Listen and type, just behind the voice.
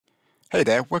Hey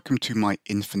there, welcome to my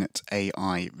Infinite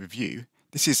AI review.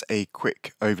 This is a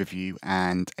quick overview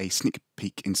and a sneak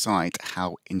peek inside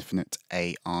how Infinite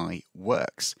AI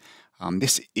works.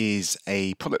 This is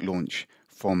a product launch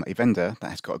from a vendor that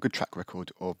has got a good track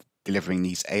record of delivering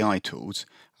these AI tools,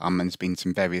 and there's been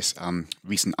some various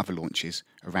recent other launches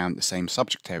around the same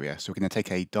subject area. So we're going to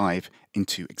take a dive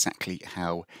into exactly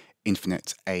how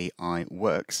Infinite AI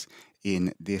works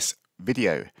in this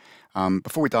video.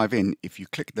 Before we dive in, if you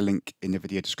click the link in the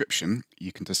video description,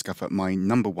 you can discover my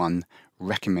 #1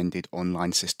 recommended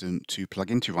online system to plug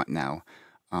into right now.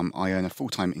 I earn a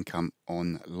full-time income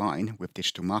online with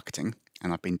digital marketing,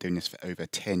 and I've been doing this for over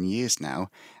 10 years now.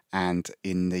 And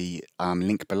in the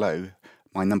link below,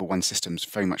 my #1 system is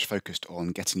very much focused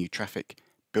on getting you traffic,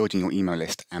 building your email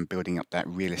list, and building up that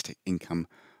realistic income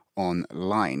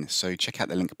online. So check out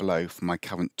the link below for my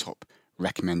current top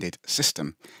recommended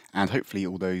system, and hopefully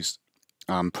all those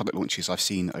product launches I've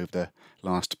seen over the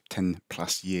last 10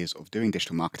 plus years of doing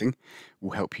digital marketing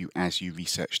will help you as you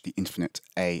research the Infinite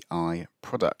AI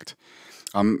product.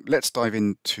 Let's dive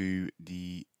into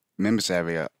the members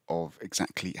area of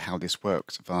exactly how this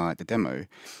works via the demo.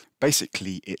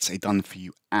 Basically, it's a done for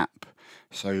you app,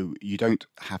 so you don't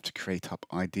have to create up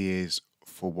ideas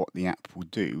for what the app will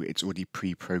do. It's already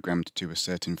pre-programmed to do a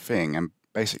certain thing, and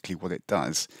basically what it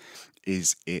does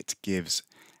is it gives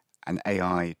an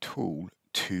AI tool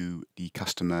to the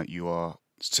customer you are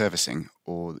servicing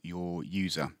or your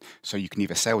user. So you can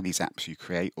either sell these apps you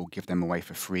create or give them away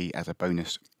for free as a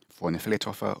bonus for an affiliate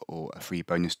offer or a free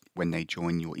bonus when they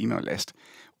join your email list,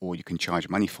 or you can charge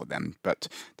money for them. But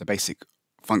the basic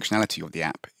functionality of the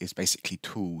app is basically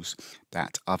tools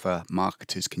that other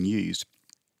marketers can use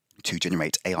to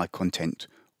generate AI content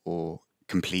or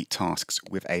complete tasks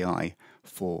with AI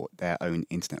for their own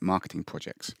internet marketing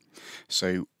projects.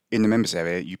 So in the members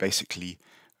area, you basically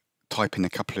type in a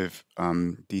couple of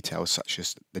details such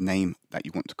as the name that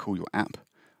you want to call your app,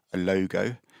 a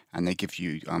logo, and they give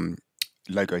you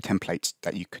logo templates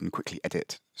that you can quickly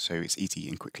edit. So it's easy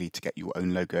and quickly to get your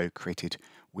own logo created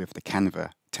with the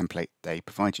Canva template they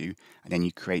provide you. And then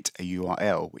you create a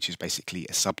URL, which is basically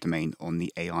a subdomain on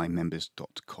the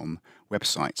AImembers.com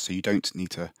website. So you don't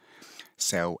need to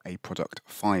sell a product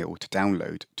file to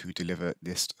download to deliver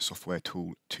this software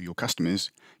tool to your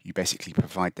customers. You basically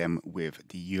provide them with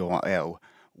the URL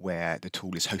where the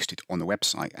tool is hosted on the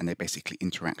website, and they basically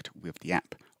interact with the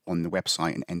app on the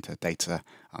website and enter data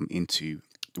into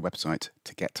the website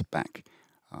to get back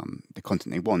the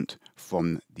content they want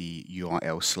from the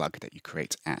URL slug that you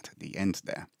create at the end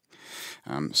there.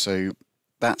 So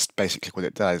that's basically what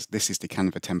it does. This is the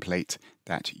Canva template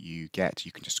that you get.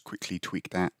 You can just quickly tweak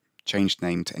that, change the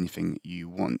name to anything you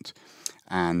want,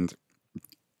 and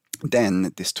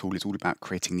then this tool is all about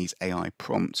creating these AI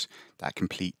prompts that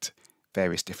complete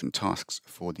various different tasks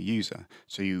for the user.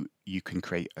 So you can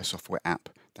create a software app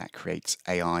that creates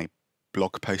AI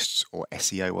blog posts or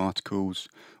SEO articles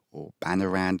or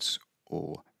banner ads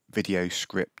or video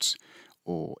scripts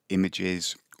or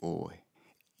images or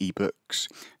ebooks.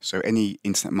 So any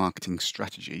internet marketing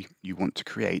strategy you want to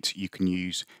create, you can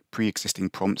use pre-existing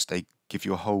prompts. They give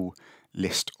you a whole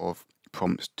list of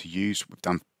prompts to use. We've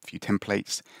done a few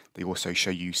templates. They also show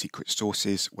you secret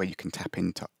sources where you can tap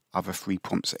into other free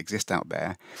prompts that exist out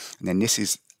there. And then this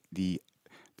is the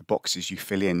boxes you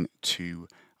fill in to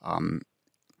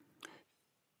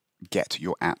get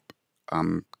your app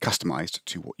customized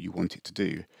to what you want it to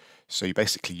do. So you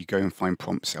basically you go and find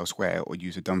prompts elsewhere, or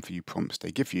use a done for you prompts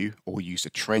they give you, or use the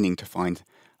training to find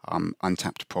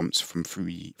untapped prompts from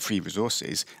free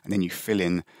resources, and then you fill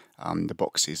in the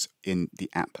boxes in the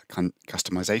app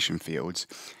customization fields.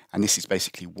 And this is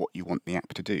basically what you want the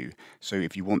app to do. So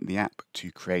if you want the app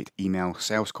to create email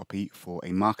sales copy for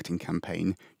a marketing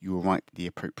campaign, you will write the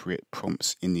appropriate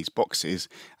prompts in these boxes,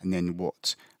 and then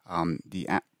what the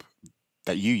app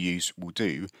that you use will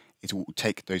do is it will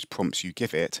take those prompts you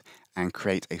give it and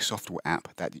create a software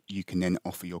app that you can then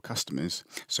offer your customers.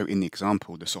 So in the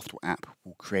example, the software app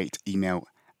will create email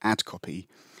ad copy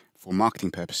for marketing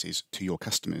purposes to your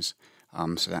customers.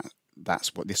 So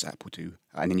that's what this app will do.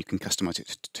 And then you can customize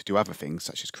it to do other things,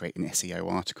 such as create an SEO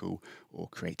article or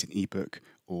create an ebook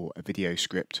or a video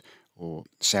script or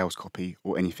sales copy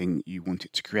or anything you want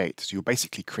it to create. So you're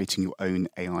basically creating your own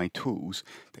AI tools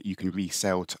that you can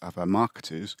resell to other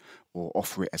marketers, or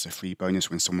offer it as a free bonus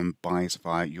when someone buys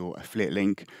via your affiliate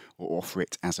link, or offer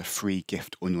it as a free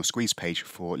gift on your squeeze page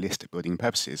for list building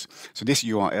purposes. So this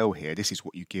URL here, this is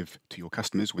what you give to your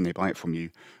customers when they buy it from you,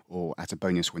 or as a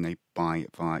bonus when they buy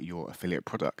via your affiliate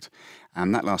product.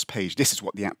 And that last page, this is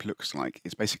what the app looks like.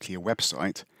 It's basically a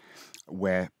website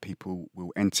where people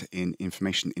will enter in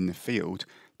information in the field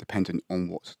dependent on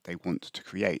what they want to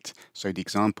create. So the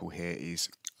example here is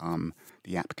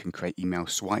the app can create email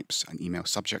swipes and email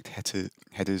subject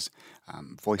headers,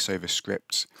 voiceover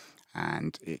scripts,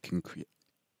 and it can create.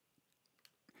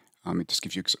 It just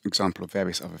gives you an example of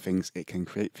various other things it can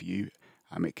create for you.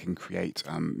 It can create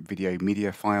video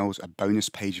media files, a bonus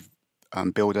page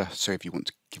builder. So if you want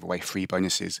to give away free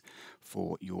bonuses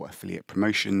for your affiliate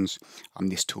promotions,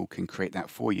 this tool can create that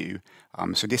for you.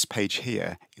 So this page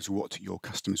here is what your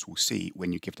customers will see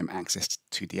when you give them access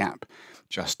to the app.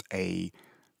 Just a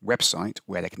website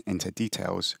where they can enter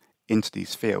details into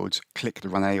these fields, click the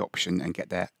Run AI option and get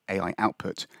their AI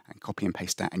output and copy and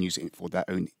paste that and use it for their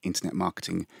own internet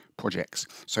marketing projects.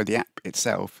 So the app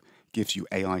itself gives you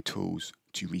AI tools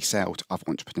to resell to other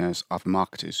entrepreneurs, other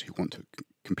marketers who want to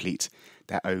complete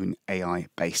their own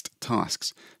AI-based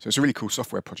tasks. So it's a really cool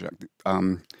software project.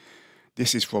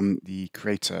 This is from the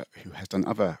creator who has done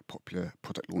other popular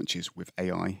product launches with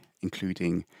AI,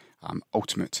 including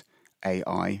Ultimate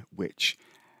AI, which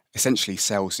essentially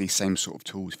sells these same sort of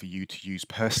tools for you to use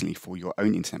personally for your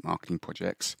own internet marketing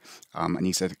projects. And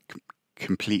these are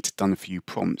complete done-for-you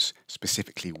prompts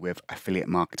specifically with affiliate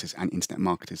marketers and internet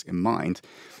marketers in mind.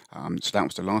 So that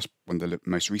was the last one of the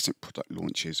most recent product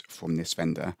launches from this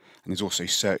vendor. And there's also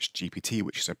ChatGPT,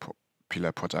 which is a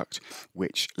popular product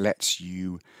which lets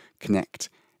you connect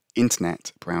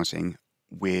internet browsing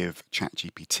with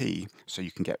ChatGPT, so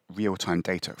you can get real-time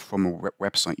data from a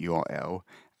website URL.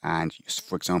 And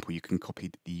for example, you can copy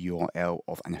the URL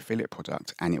of an affiliate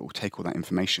product and it will take all that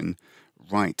information,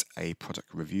 write a product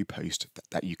review post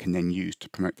that you can then use to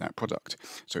promote that product.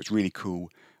 So it's really cool,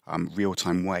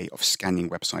 real-time way of scanning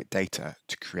website data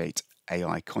to create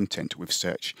AI content with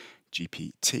Search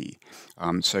GPT.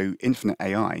 So Infinite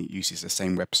AI uses the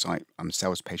same website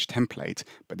sales page template,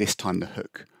 but this time the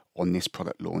hook on this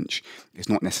product launch is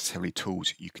not necessarily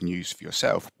tools you can use for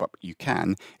yourself, but you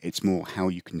can. It's more how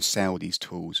you can sell these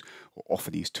tools or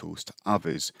offer these tools to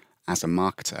others as a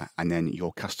marketer, and then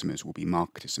your customers will be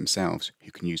marketers themselves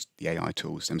who can use the AI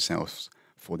tools themselves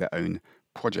for their own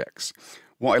projects.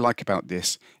 What I like about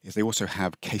this is they also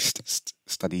have case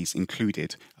studies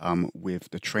included with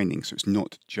the training, so it's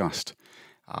not just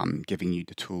giving you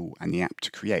the tool and the app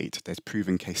to create. There's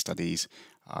proven case studies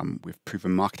with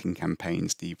proven marketing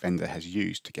campaigns the vendor has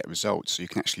used to get results, so you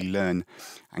can actually learn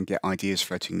and get ideas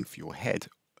floating through your head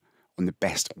on the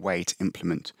best way to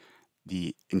implement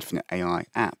the Infinite AI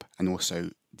app and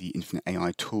also the Infinite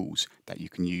AI tools that you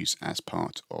can use as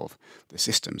part of the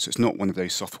system. So it's not one of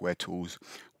those software tools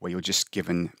where you're just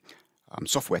given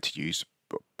software to use,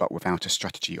 but without a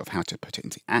strategy of how to put it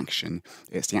into action.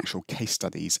 It's the actual case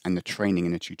studies and the training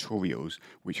and the tutorials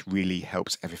which really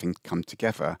helps everything come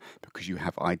together, because you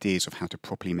have ideas of how to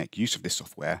properly make use of this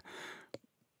software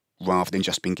rather than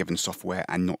just being given software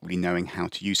and not really knowing how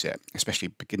to use it. Especially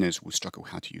beginners will struggle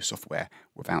how to use software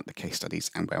without the case studies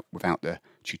and without the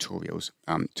tutorials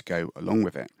to go along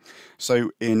with it.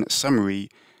 So in summary,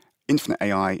 Infinite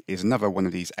AI is another one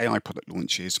of these AI product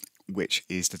launches which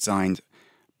is designed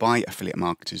by affiliate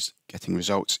marketers getting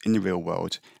results in the real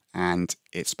world, and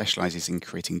it specializes in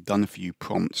creating done-for-you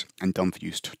prompts and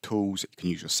done-for-you tools that you can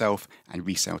use yourself and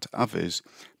resell to others.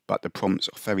 But the prompts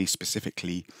are very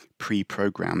specifically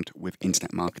pre-programmed with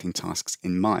internet marketing tasks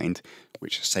in mind,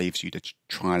 which saves you the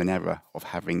trial and error of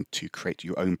having to create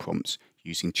your own prompts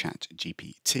using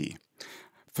ChatGPT.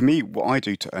 For me, what I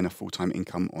do to earn a full-time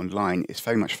income online is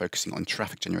very much focusing on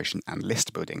traffic generation and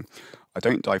list building. I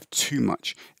don't dive too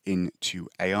much into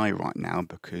AI right now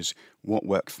because what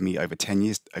worked for me over 10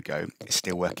 years ago is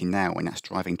still working now, and that's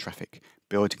driving traffic,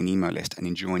 building an email list, and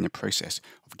enjoying the process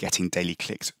of getting daily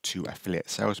clicks to affiliate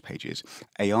sales pages.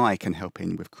 AI can help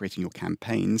in with creating your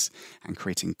campaigns and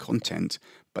creating content,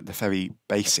 but the very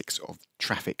basics of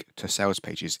traffic to sales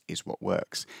pages is what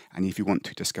works. And if you want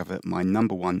to discover my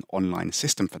 #1 online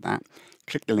system for that,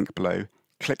 click the link below,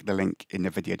 click the link in the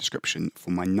video description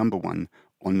for my #1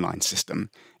 online system.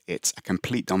 It's a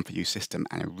complete done-for-you system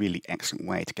and a really excellent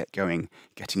way to get going,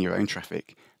 getting your own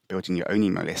traffic, building your own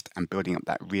email list, and building up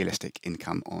that realistic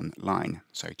income online.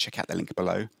 So check out the link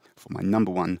below for my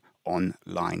 #1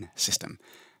 online system.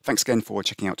 Thanks again for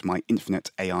checking out my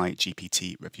Infinite AI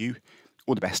GPT review.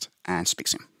 All the best and speak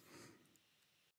soon.